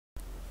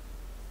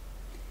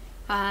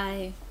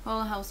Hi,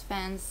 all house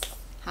fans.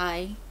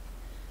 Hi.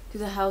 To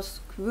the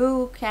house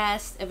crew,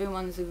 cast,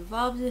 everyone's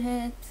involved in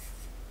it.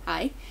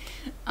 Hi.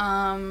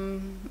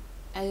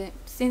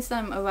 Since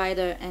I'm a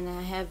writer and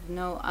I have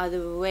no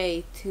other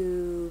way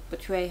to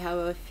portray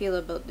how I feel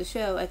about the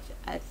show,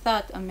 I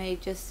thought I may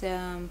just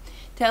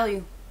tell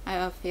you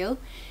how I feel.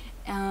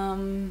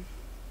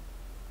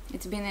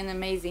 It's been an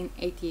amazing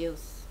 8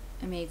 years.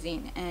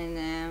 Amazing.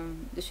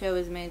 And the show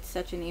has made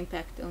such an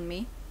impact on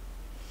me.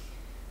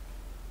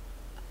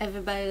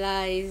 Everybody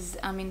lies,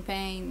 I'm in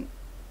pain,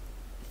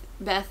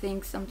 bad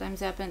things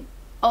sometimes happen.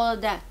 All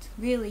of that,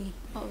 really,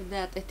 all of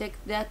that. I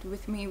take that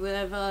with me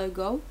wherever I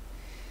go.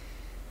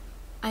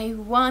 I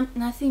want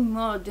nothing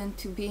more than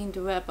to be in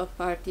the wrap-up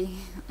party,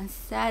 and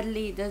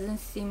sadly it doesn't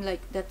seem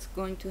like that's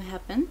going to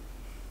happen,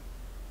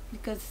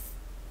 because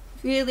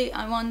really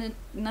I wanted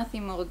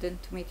nothing more than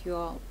to meet you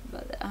all,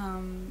 but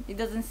it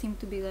doesn't seem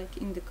to be like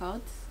in the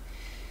cards.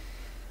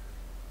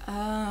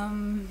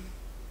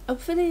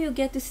 Hopefully you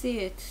get to see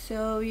it,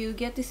 so you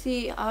get to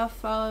see how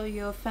far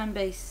your fan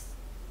base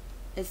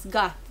has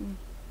got.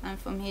 I'm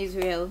from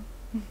Israel.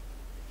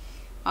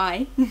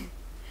 I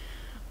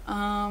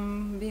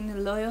been a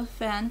loyal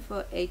fan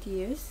for 8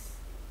 years,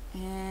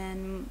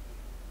 and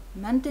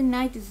Monday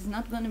night is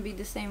not gonna be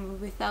the same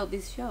without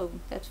this show,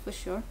 that's for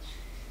sure.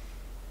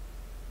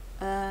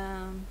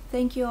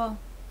 Thank you all.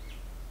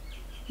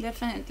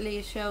 Definitely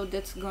a show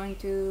that's going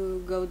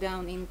to go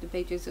down in the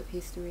pages of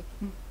history.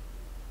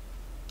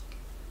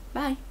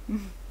 Bye.